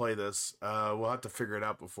wanting to play this. We'll have to figure it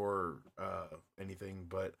out before anything,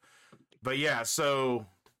 but yeah. So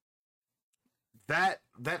that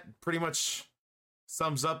pretty much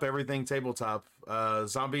sums up everything Tabletop.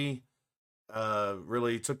 Zombie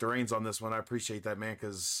really took the reins on this one. I appreciate that, man,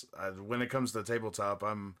 because when it comes to Tabletop,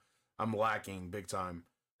 I'm lacking big time.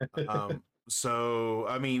 So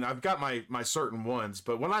I mean, I've got my certain ones,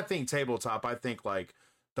 but when I think Tabletop, I think like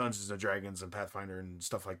Dungeons and Dragons and Pathfinder and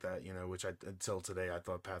stuff like that, which until today I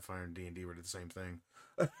thought Pathfinder and D&D were the same thing.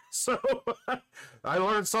 So I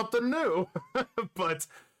learned something new. but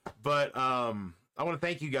I want to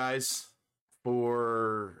thank you guys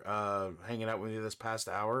for hanging out with me this past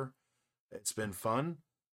hour. It's been fun.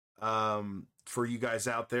 For you guys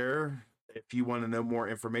out there, if you want to know more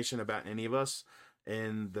information about any of us,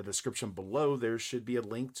 in the description below, there should be a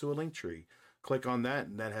link to a link tree. Click on that,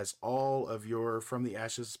 and that has all of your From the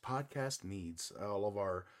Ashes podcast needs. All of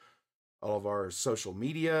our social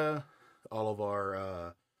media, all of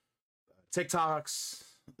our TikToks,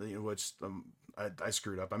 which I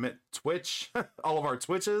screwed up. I meant Twitch. All of our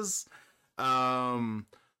Twitches.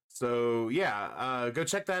 So yeah, go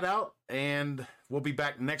check that out, and we'll be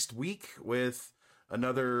back next week with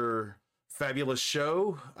another fabulous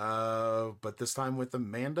show, but this time with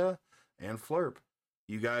Amanda and Flurp.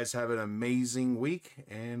 You guys have an amazing week,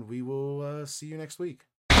 and we will see you next week.